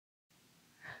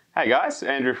Hey guys,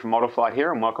 Andrew from Model Flight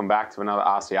here and welcome back to another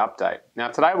RC update. Now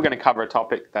today we're going to cover a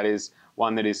topic that is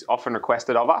one that is often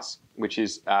requested of us, which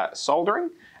is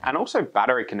soldering and also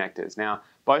battery connectors. Now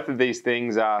both of these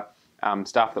things are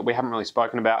stuff that we haven't really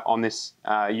spoken about on this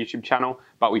YouTube channel,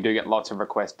 but we do get lots of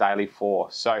requests daily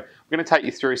for. So we're going to take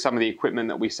you through some of the equipment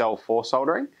that we sell for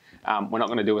soldering. We're not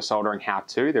going to do a soldering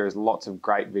how-to. There is lots of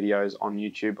great videos on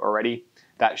YouTube already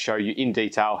that show you in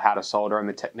detail how to solder and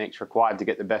the techniques required to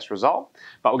get the best result.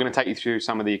 But we're going to take you through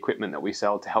some of the equipment that we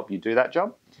sell to help you do that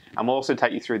job. And we'll also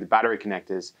take you through the battery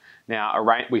connectors. Now,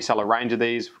 we sell a range of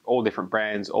these, all different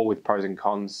brands, all with pros and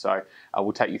cons. So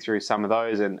we'll take you through some of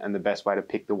those and the best way to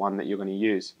pick the one that you're going to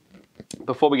use.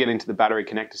 Before we get into the battery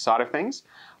connector side of things,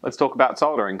 let's talk about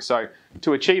soldering. So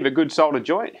to achieve a good solder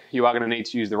joint, you are going to need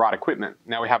to use the right equipment.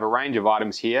 Now we have a range of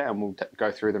items here and we'll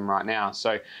go through them right now.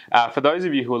 So for those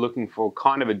of you who are looking for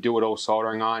kind of a do-it-all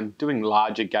soldering iron, doing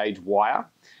larger gauge wire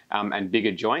and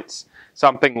bigger joints,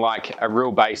 something like a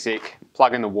real basic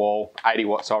plug in the wall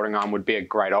 80-watt soldering iron would be a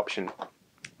great option.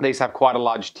 These have quite a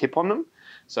large tip on them.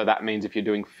 So that means if you're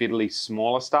doing fiddly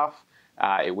smaller stuff,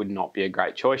 it would not be a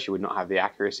great choice. You would not have the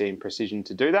accuracy and precision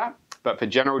to do that. But for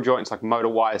general joints like motor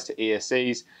wires to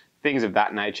ESCs, things of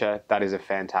that nature, that is a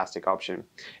fantastic option.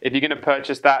 If you're going to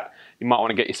purchase that, you might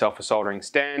want to get yourself a soldering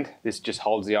stand. This just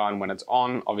holds the iron when it's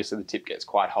on. Obviously the tip gets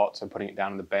quite hot, so putting it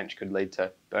down on the bench could lead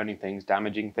to burning things,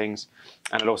 damaging things.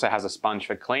 And it also has a sponge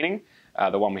for cleaning.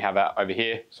 The one we have out over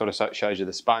here sort of shows you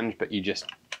the sponge, but you just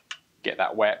get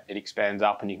that wet, it expands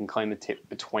up and you can clean the tip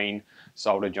between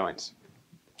solder joints.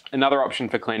 Another option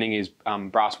for cleaning is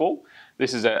brass wool.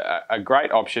 This is a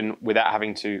great option without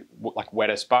having to wet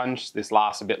a sponge. This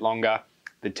lasts a bit longer.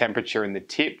 The temperature in the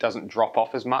tip doesn't drop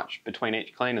off as much between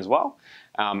each clean as well.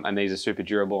 And these are super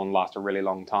durable and last a really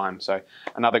long time. So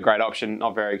another great option,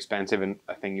 not very expensive and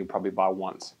a thing you'll probably buy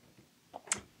once.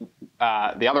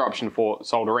 The other option for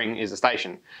soldering is a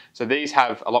station. So these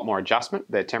have a lot more adjustment.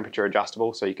 They're temperature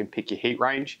adjustable, so you can pick your heat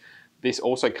range. This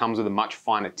also comes with a much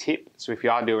finer tip. So if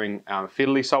you are doing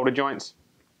fiddly solder joints,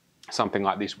 something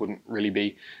like this wouldn't really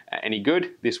be any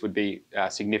good. This would be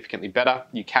significantly better.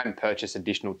 You can purchase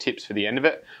additional tips for the end of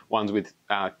it, ones with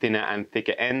thinner and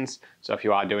thicker ends. So if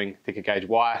you are doing thicker gauge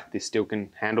wire, this still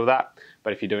can handle that.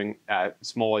 But if you're doing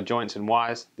smaller joints and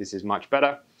wires, this is much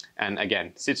better. And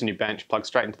again, sits on your bench, plugs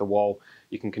straight into the wall.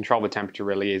 You can control the temperature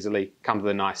really easily. Comes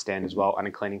with a nice stand as well and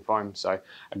a cleaning foam. So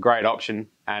a great option.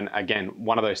 And again,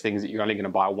 one of those things that you're only going to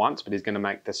buy once, but is going to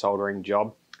make the soldering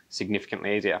job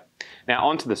significantly easier. Now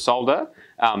onto the solder.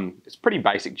 It's pretty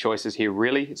basic choices here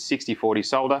really. It's 60-40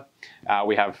 solder.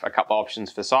 We have a couple of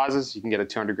options for sizes. You can get a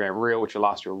 200 gram reel, which will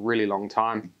last you a really long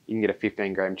time. You can get a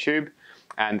 15 gram tube.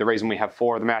 And the reason we have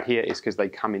 4 of them out here is because they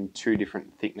come in 2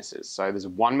 different thicknesses. So there's a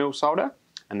 1mm solder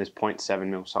and there's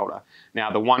 0.7mm solder. Now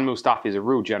the 1mm stuff is a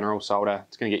real general solder.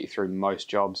 It's going to get you through most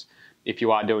jobs. If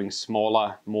you are doing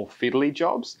smaller, more fiddly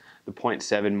jobs, the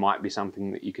 0.7 might be something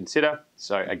that you consider.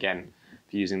 So again,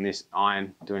 if you're using this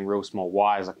iron, doing real small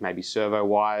wires, like maybe servo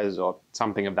wires or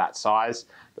something of that size,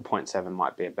 the 0.7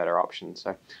 might be a better option.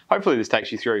 So hopefully this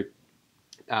takes you through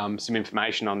some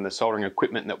information on the soldering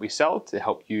equipment that we sell to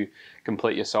help you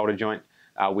complete your solder joint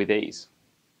with ease.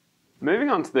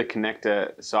 Moving on to the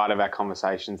connector side of our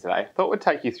conversation today, I thought we'd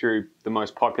take you through the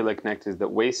most popular connectors that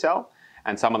we sell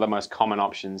and some of the most common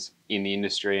options in the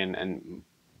industry and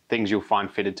things you'll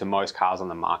find fitted to most cars on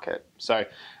the market. So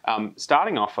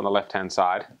starting off on the left-hand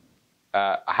side,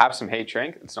 I have some heat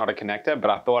shrink. It's not a connector, but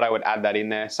I thought I would add that in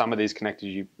there. Some of these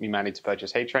connectors you may need to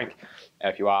purchase heat shrink.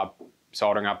 If you are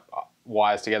soldering up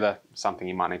wires together, something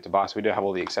you might need to buy. So we do have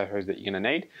all the accessories that you're going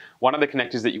to need. One of the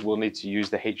connectors that you will need to use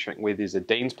the heat shrink with is a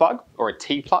Dean's plug or a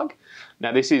T plug.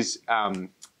 Now this is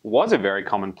was a very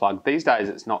common plug. These days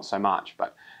it's not so much,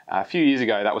 but a few years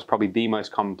ago that was probably the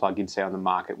most common plug you'd see on the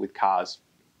market with cars.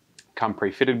 Come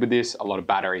pre-fitted with this. A lot of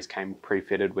batteries came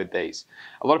pre-fitted with these.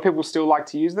 A lot of people still like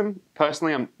to use them.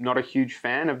 Personally, I'm not a huge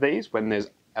fan of these when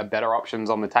there's better options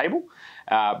on the table,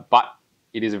 but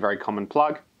it is a very common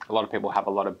plug. A lot of people have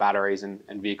a lot of batteries and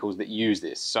vehicles that use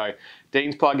this. So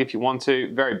Dean's plug, if you want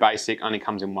to, very basic, only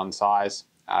comes in one size,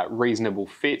 reasonable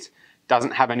fit,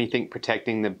 doesn't have anything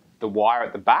protecting the wire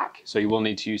at the back. So you will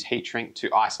need to use heat shrink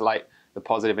to isolate the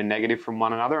positive and negative from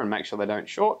one another and make sure they don't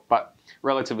short, but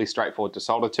relatively straightforward to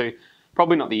solder to.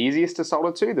 Probably not the easiest to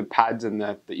solder to. The pads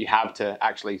that you have to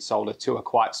actually solder to are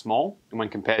quite small. And when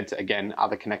compared to, again,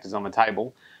 other connectors on the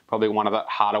table, probably one of the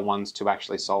harder ones to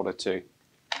actually solder to.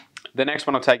 The next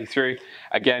one I'll take you through,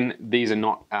 again, these are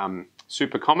not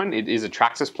super common. It is a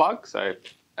Traxxas plug, so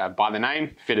by the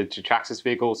name, fitted to Traxxas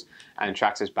vehicles and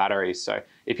Traxxas batteries. So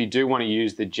if you do want to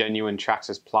use the genuine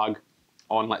Traxxas plug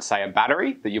on, let's say, a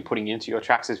battery that you're putting into your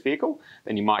Traxxas vehicle,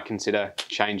 then you might consider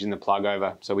changing the plug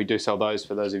over. So we do sell those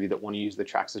for those of you that want to use the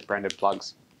Traxxas branded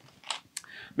plugs.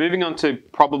 Moving on to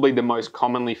probably the most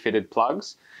commonly fitted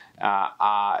plugs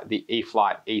are the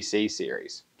eFlight EC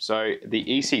series. So the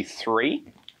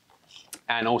EC3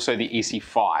 and also the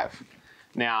EC5.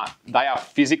 Now, they are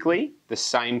physically the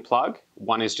same plug.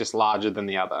 One is just larger than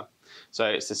the other. So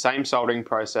it's the same soldering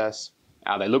process.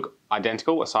 They look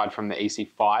identical aside from the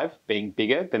EC5 being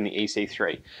bigger than the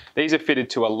EC3. These are fitted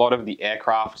to a lot of the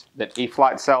aircraft that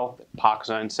eFlight sell, that Park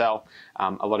Zone sell,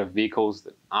 a lot of vehicles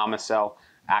that Armour sell,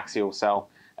 Axial sell.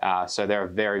 So they're a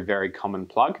very, very common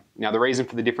plug. Now, the reason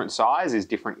for the different size is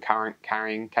different current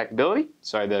carrying capability.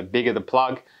 So the bigger the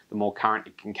plug, the more current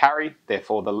it can carry.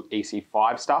 Therefore, the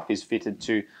EC5 stuff is fitted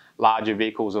to larger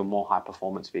vehicles or more high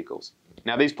performance vehicles.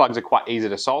 Now, these plugs are quite easy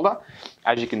to solder.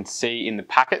 As you can see in the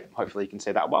packet, hopefully you can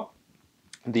see that well,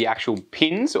 the actual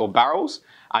pins or barrels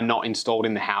are not installed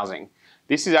in the housing.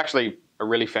 This is actually a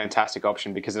really fantastic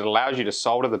option because it allows you to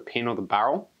solder the pin or the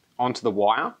barrel onto the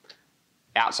wire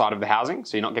outside of the housing,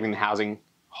 so you're not getting the housing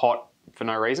hot for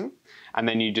no reason, and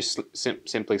then you just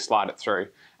simply slide it through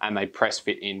and they press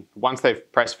fit in. Once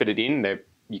they've press fitted in,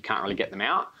 you can't really get them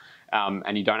out,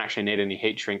 and you don't actually need any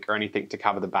heat shrink or anything to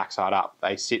cover the backside up.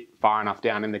 They sit far enough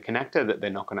down in the connector that they're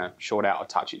not going to short out or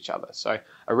touch each other. So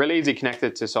a really easy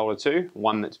connector to solder to,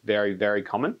 one that's very, very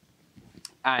common.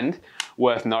 And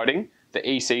worth noting, the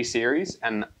EC series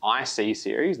and the IC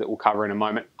series that we'll cover in a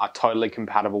moment are totally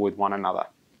compatible with one another.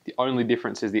 The only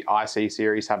difference is the IC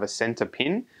series have a center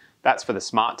pin. That's for the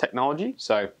smart technology.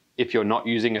 So if you're not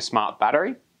using a smart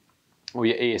battery or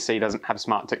your ESC doesn't have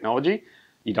smart technology,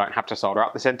 you don't have to solder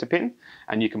up the center pin,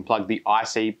 and you can plug the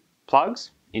IC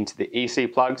plugs into the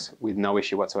EC plugs with no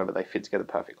issue whatsoever. They fit together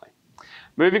perfectly.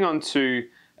 Moving on to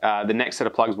the next set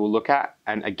of plugs we'll look at,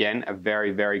 and again, a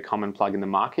very, very common plug in the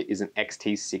market is an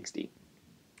XT60.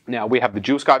 Now, we have the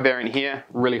Dual Sky variant here,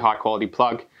 really high quality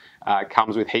plug.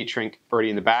 Comes with heat shrink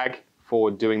already in the bag for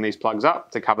doing these plugs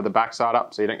up to cover the backside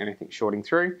up so you don't get anything shorting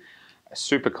through. A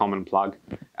super common plug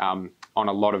on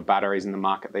a lot of batteries in the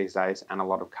market these days and a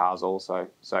lot of cars also.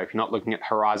 So if you're not looking at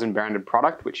Horizon branded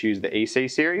product, which use the EC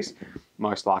series,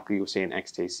 most likely you'll see an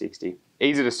XT60.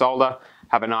 Easy to solder,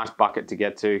 have a nice bucket to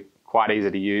get to, quite easy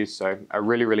to use. So a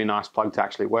really, really nice plug to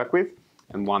actually work with.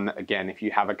 And one that, again, if you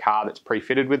have a car that's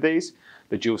pre-fitted with these,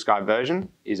 the Dual Sky version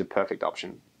is a perfect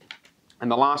option.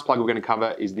 And the last plug we're going to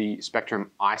cover is the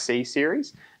Spectrum IC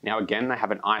series. Now again, they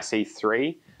have an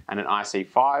IC3 and an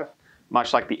IC5.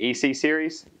 Much like the EC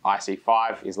series,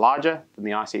 IC5 is larger than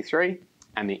the IC3,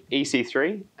 and the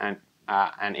EC3 and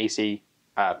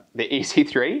the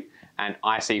EC3 and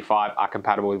IC5 are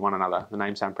compatible with one another. The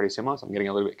names sound pretty similar, so I'm getting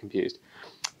a little bit confused.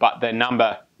 But their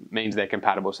number means they're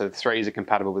compatible. So the 3s are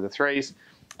compatible with the 3s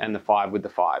and the 5 with the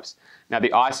 5s. Now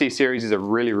the IC series is a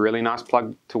really, really nice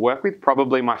plug to work with,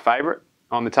 probably my favorite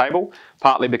on the table,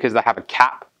 partly because they have a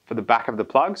cap for the back of the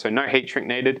plug, so no heat shrink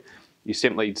needed. You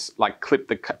simply like clip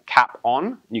the cap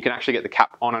on. You can actually get the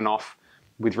cap on and off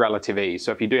with relative ease.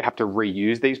 So if you do have to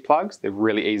reuse these plugs, they're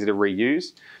really easy to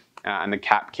reuse, and the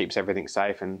cap keeps everything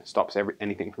safe and stops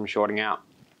anything from shorting out.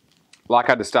 Like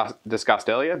I discussed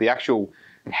earlier, the actual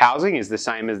housing is the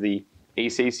same as the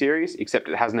EC series, except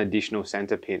it has an additional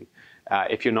center pin.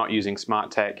 If you're not using smart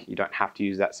tech, you don't have to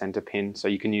use that center pin. So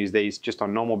you can use these just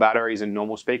on normal batteries and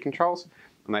normal speed controls,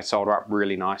 and they solder up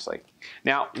really nicely.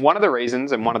 Now, one of the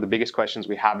reasons and one of the biggest questions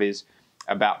we have is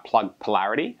about plug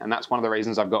polarity, and that's one of the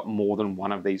reasons I've got more than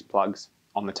one of these plugs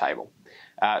on the table.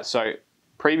 So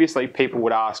previously, people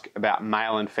would ask about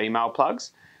male and female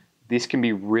plugs. This can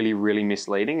be really, really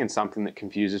misleading and something that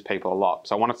confuses people a lot.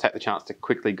 So I want to take the chance to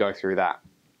quickly go through that.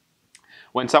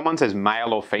 When someone says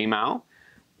male or female,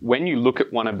 when you look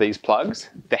at one of these plugs,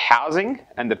 the housing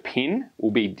and the pin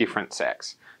will be different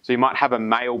sex. So you might have a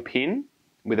male pin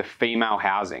with a female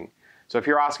housing. So if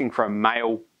you're asking for a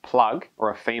male plug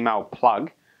or a female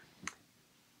plug,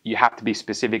 you have to be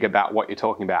specific about what you're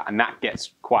talking about, and that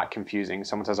gets quite confusing.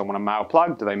 Someone says, I want a male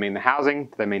plug. Do they mean the housing?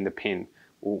 Do they mean the pin?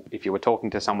 Well, if you were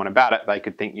talking to someone about it, they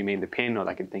could think you mean the pin or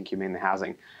they could think you mean the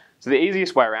housing. So the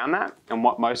easiest way around that, and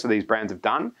what most of these brands have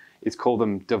done, is call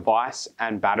them device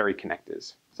and battery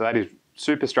connectors. So that is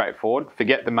super straightforward.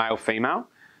 Forget the male-female.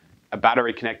 A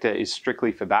battery connector is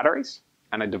strictly for batteries,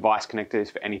 and a device connector is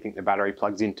for anything the battery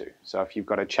plugs into. So if you've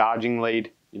got a charging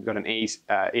lead, you've got an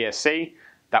ESC,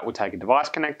 that will take a device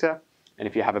connector. And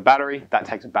if you have a battery, that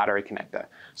takes a battery connector.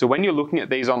 So when you're looking at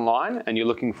these online and you're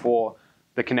looking for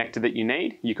the connector that you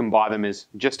need, you can buy them as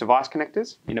just device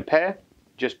connectors in a pair,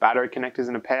 just battery connectors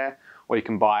in a pair, or you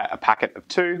can buy a packet of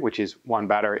 2, which is 1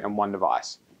 battery and 1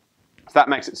 device. So that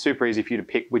makes it super easy for you to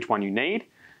pick which one you need.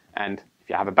 And if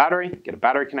you have a battery, get a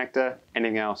battery connector.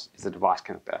 Anything else is a device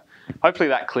connector. Hopefully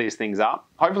that clears things up.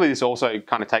 Hopefully this also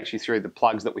kind of takes you through the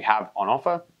plugs that we have on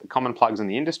offer, the common plugs in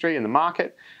the industry, in the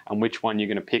market, and which one you're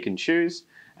going to pick and choose,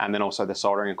 and then also the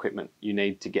soldering equipment you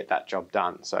need to get that job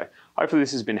done. So hopefully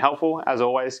this has been helpful. As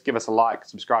always, give us a like,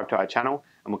 subscribe to our channel,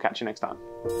 and we'll catch you next time.